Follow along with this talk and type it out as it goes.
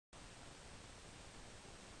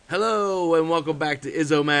Hello and welcome back to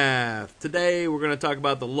Izomath. Today we're going to talk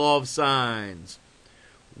about the law of sines.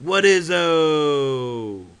 What is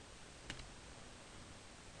O?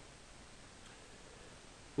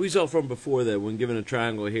 We saw from before that when given a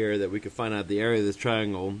triangle here that we could find out the area of this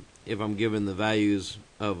triangle if I'm given the values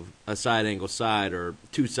of a side angle side or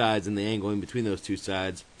two sides and the angle in between those two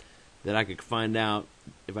sides, that I could find out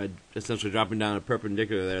if I essentially dropping down a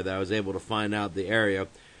perpendicular there, that I was able to find out the area.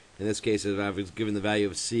 In this case, if I was given the value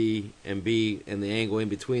of C and B and the angle in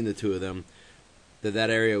between the two of them,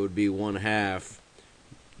 that area would be 1/2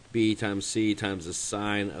 B times C times the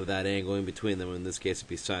sine of that angle in between them. In this case, it'd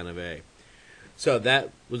be sine of A. So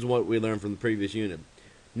that was what we learned from the previous unit.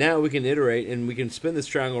 Now we can iterate and we can spin this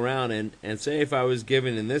triangle around and say if I was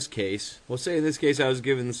given in this case, well, say in this case I was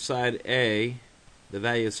given side A, the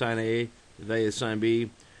value of sine A, the value of sine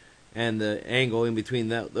B, and the angle in between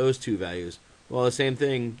those two values. Well, the same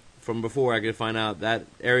thing from before, I could find out that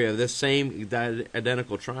area of this same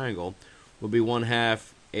identical triangle would be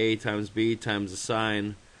 1/2 A times B times the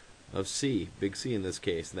sine of C, big C in this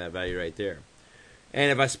case, that value right there.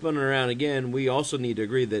 And if I spin it around again, we also need to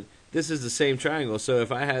agree that this is the same triangle. So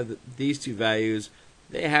if I have these two values,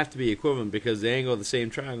 they have to be equivalent because the angle of the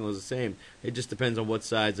same triangle is the same. It just depends on what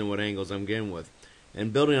sides and what angles I'm getting with.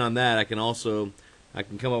 And building on that, I can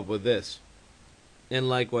come up with this. And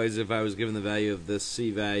likewise, if I was given the value of this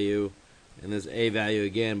C value and this A value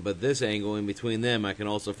again, but this angle in between them, I can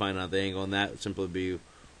also find out the angle, and that would simply be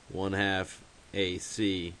 1/2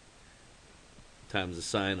 AC times the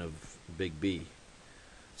sine of big B.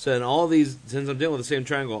 So in all these, since I'm dealing with the same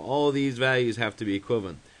triangle, all of these values have to be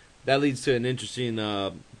equivalent. That leads to an interesting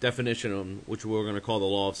definition on which we're going to call the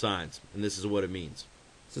law of sines, and this is what it means.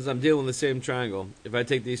 Since I'm dealing with the same triangle, if I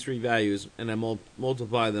take these three values and I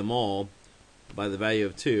multiply them all by the value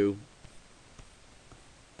of 2,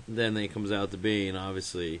 then it comes out to being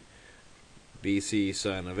obviously BC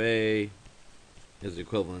sine of A is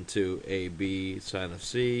equivalent to AB sine of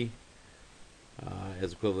C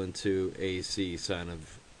is equivalent to AC sine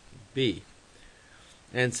of B.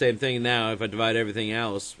 And same thing now, if I divide everything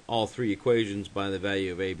else, all three equations, by the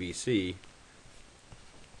value of ABC,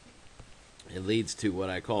 it leads to what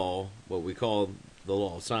we call the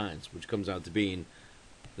law of sines, which comes out to being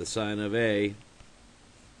the sine of A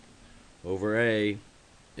over A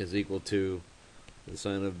is equal to the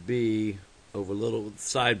sine of B over little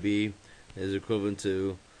side B is equivalent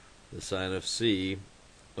to the sine of C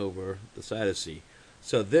over the side of C.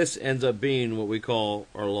 So this ends up being what we call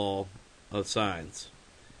our law of sines.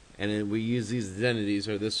 And then we use these identities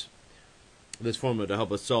or this formula to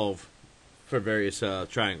help us solve for various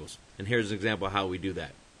triangles. And here's an example of how we do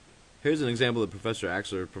that. Here's an example that Professor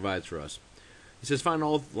Axler provides for us. He says find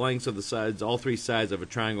all lengths of the sides, all three sides of a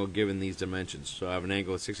triangle given these dimensions. So I have an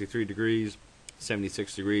angle of 63 degrees,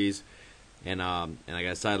 76 degrees, and I got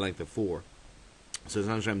a side length of 4. So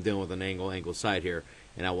essentially I'm dealing with an angle side here,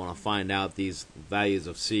 and I want to find out these values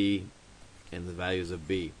of C and the values of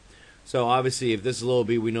B. So obviously if this is little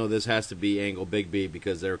b, we know this has to be angle big B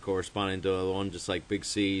because they're corresponding to the other one, just like big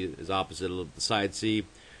C is opposite of the side C,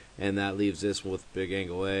 and that leaves this with big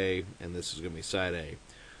angle A, and this is going to be side A.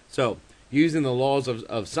 So using the laws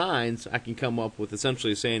of sines, I can come up with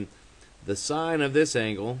essentially saying the sine of this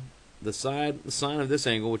angle, the sine of this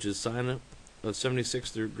angle, which is sine of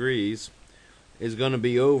 76 degrees, is going to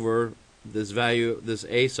be over this value, this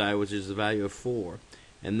A side, which is the value of 4.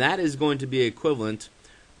 And that is going to be equivalent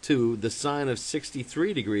to the sine of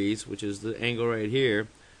 63 degrees, which is the angle right here.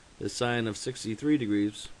 The sine of 63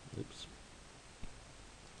 degrees,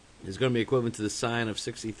 is going to be equivalent to the sine of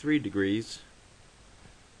 63 degrees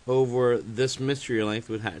over this mystery length,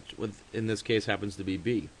 which in this case happens to be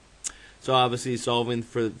B. So obviously solving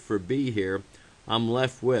for B here, I'm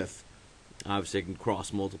left with, obviously I can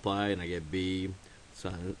cross multiply and I get B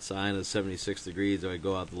sine of 76 degrees, if I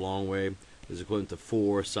go out the long way, is equivalent to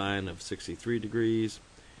 4 sine of 63 degrees.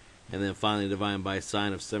 And then finally dividing by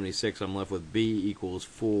sine of 76, I'm left with B equals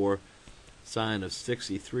 4 sine of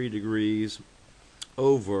 63 degrees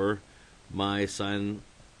over my sine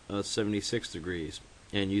of 76 degrees.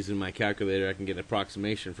 And using my calculator, I can get an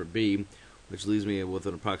approximation for B, which leaves me with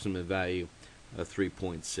an approximate value of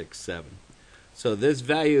 3.67. So this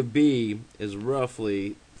value of B is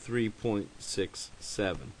roughly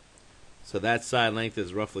 3.67. So that side length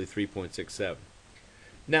is roughly 3.67.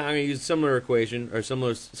 Now I'm going to use a similar equation or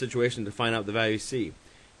similar situation to find out the value C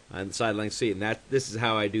on the side length C, and this is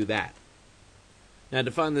how I do that. Now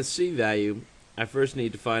to find the C value, I first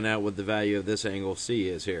need to find out what the value of this angle C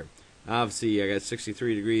is here. Obviously, I got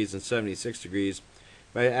 63 degrees and 76 degrees.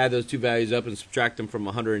 If I add those two values up and subtract them from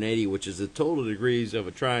 180, which is the total degrees of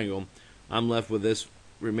a triangle, I'm left with this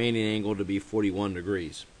remaining angle to be 41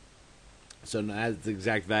 degrees. So that's the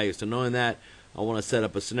exact value. So knowing that, I want to set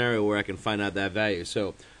up a scenario where I can find out that value.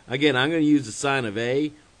 So again, I'm going to use the sine of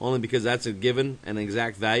A only because that's a given, an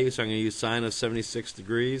exact value. So I'm going to use sine of 76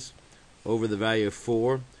 degrees over the value of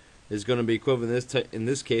 4 is going to be equivalent in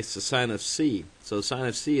this case to sine of C. So sine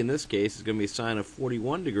of C in this case is going to be sine of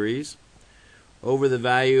 41 degrees over the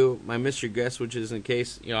value, my mystery guess, which is in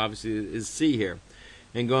case, obviously is C here.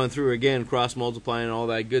 And going through again, cross multiplying all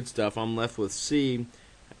that good stuff, I'm left with C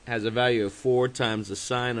has a value of 4 times the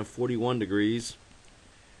sine of 41 degrees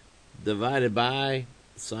divided by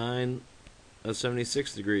sine of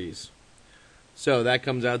 76 degrees. So that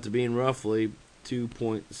comes out to being roughly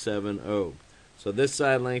 2.70. So this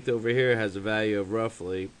side length over here has a value of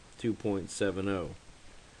roughly 2.70.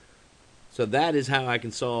 So that is how I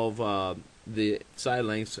can solve the side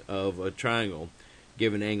lengths of a triangle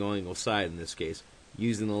given angle side in this case,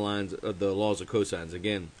 using the laws of cosines.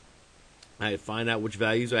 Again, I find out which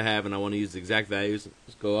values I have and I want to use the exact values.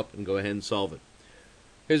 Let's go up and go ahead and solve it.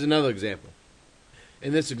 Here's another example.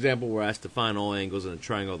 In this example, we're asked to find all angles in a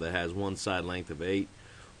triangle that has one side length of 8,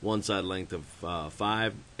 one side length of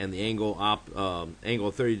 5, and the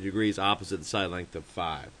angle 30 degrees opposite the side length of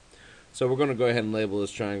 5. So we're going to go ahead and label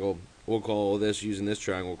this triangle. We'll call this, using this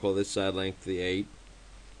triangle, we'll call this side length the 8,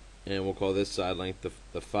 and we'll call this side length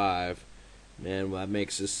the 5. And that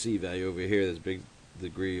makes this C value over here, this big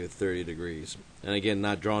degree of 30 degrees. And again,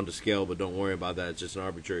 not drawn to scale, but don't worry about that. It's just an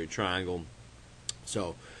arbitrary triangle.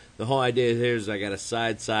 So the whole idea here is I got a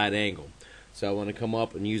side-side angle. So I want to come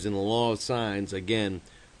up and using the law of sines, again,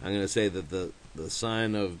 I'm going to say that the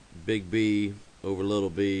sine of big B over little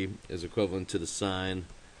b is equivalent to the sine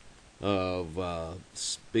of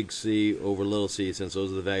big C over little c, since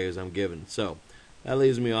those are the values I'm given. So that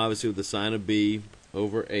leaves me obviously with the sine of B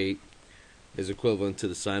over 8 is equivalent to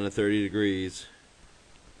the sine of 30 degrees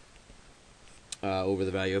over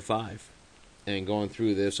the value of 5. And going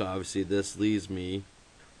through this, obviously this leaves me,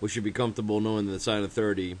 we should be comfortable knowing that the sine of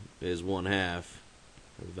 30 is 1/2,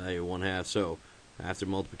 the value of 1/2. So after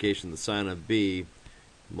multiplication, the sine of B,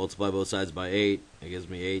 multiply both sides by 8, it gives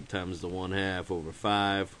me 8 times the 1/2 over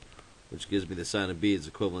 5, which gives me the sine of B is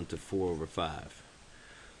equivalent to 4 over 5.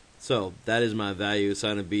 So that is my value.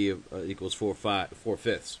 Sine of B equals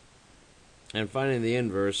 4/5. And finding the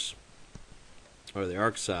inverse, or the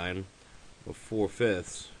arc sine, of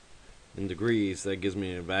 4/5 in degrees, that gives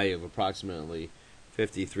me a value of approximately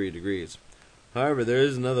 53 degrees. However, there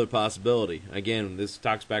is another possibility. Again, this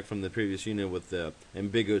talks back from the previous unit with the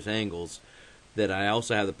ambiguous angles, that I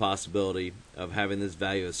also have the possibility of having this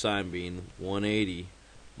value of sine being 180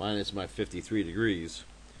 minus my 53 degrees,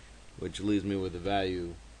 which leaves me with a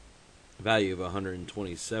value of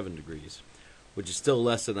 127 degrees, which is still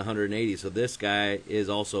less than 180. So this guy is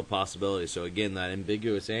also a possibility. So again, that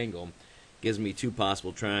ambiguous angle gives me two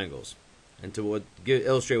possible triangles. And to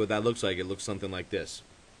illustrate what that looks like, it looks something like this.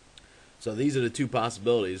 So these are the two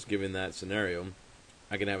possibilities given that scenario.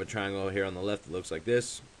 I can have a triangle here on the left that looks like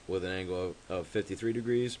this with an angle of 53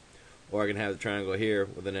 degrees, or I can have the triangle here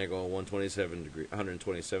with an angle of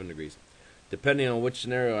 127 degrees. Depending on which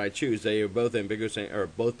scenario I choose, they are both ambiguous, or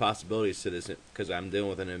both possibilities to this, because I'm dealing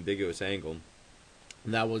with an ambiguous angle.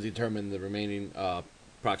 And that will determine the remaining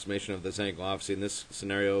approximation of this angle. Obviously, in this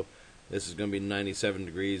scenario, this is going to be 97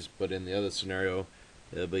 degrees, but in the other scenario,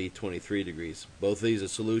 it'll be 23 degrees. Both of these are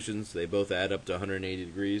solutions. They both add up to 180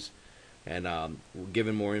 degrees. And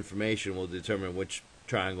given more information, we'll determine which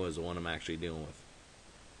triangle is the one I'm actually dealing with.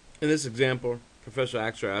 In this example, Professor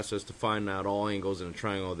Axler asked us to find out all angles in a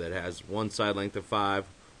triangle that has one side length of 5,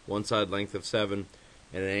 one side length of 7,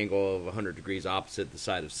 and an angle of 100 degrees opposite the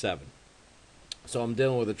side of 7. So I'm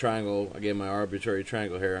dealing with a triangle, again, my arbitrary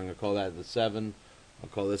triangle here. I'm going to call that the 7. I'll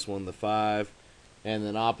call this one the 5. And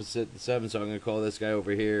then opposite the 7, so I'm going to call this guy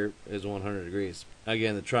over here is 100 degrees.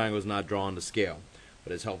 Again, the triangle is not drawn to scale,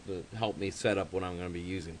 but it's helped me set up what I'm going to be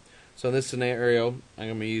using. So in this scenario, I'm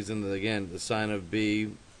going to be using, the sine of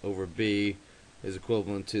B over B is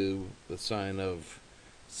equivalent to the sine of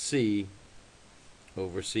C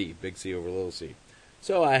over C, big C over little c.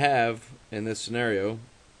 So I have, in this scenario,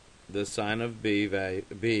 the sine of B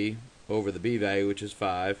over the B value, which is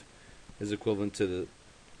 5, is equivalent to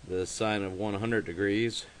the sine of 100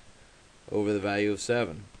 degrees over the value of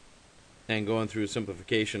 7. And going through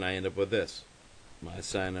simplification, I end up with this. My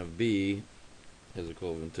sine of B is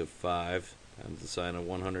equivalent to 5 times the sine of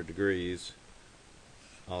 100 degrees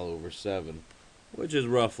all over 7, which is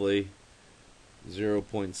roughly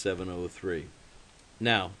 0.703.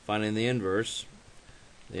 Now, finding the inverse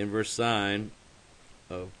sine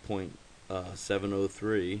of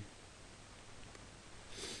 0.703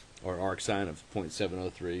 or arc sine of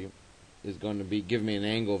 0.703, is going to be give me an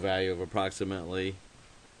angle value of approximately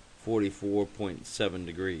 44.7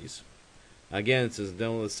 degrees. Again, since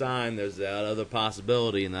dealing with sine, there's that other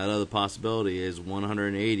possibility, and that other possibility is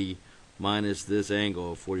 180 minus this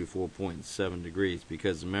angle of 44.7 degrees,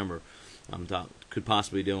 because remember, could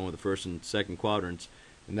possibly be dealing with the first and second quadrants,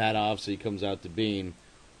 and that obviously comes out to being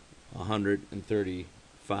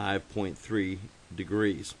 135.3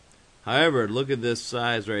 degrees. However, look at this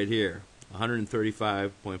size right here,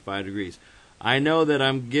 135.5 degrees. I know that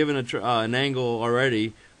I'm given an angle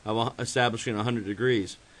already of establishing 100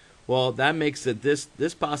 degrees. Well, that makes it this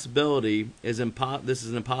possibility is this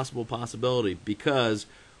is an impossible possibility, because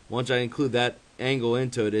once I include that angle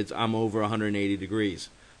into it, I'm over 180 degrees.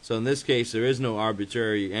 So in this case, there is no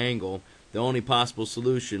arbitrary angle. The only possible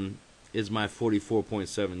solution is my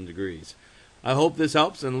 44.7 degrees. I hope this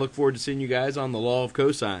helps, and look forward to seeing you guys on the law of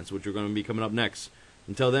cosines, which are going to be coming up next.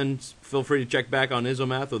 Until then, feel free to check back on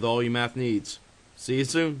ISOmath with all your math needs. See you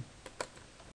soon.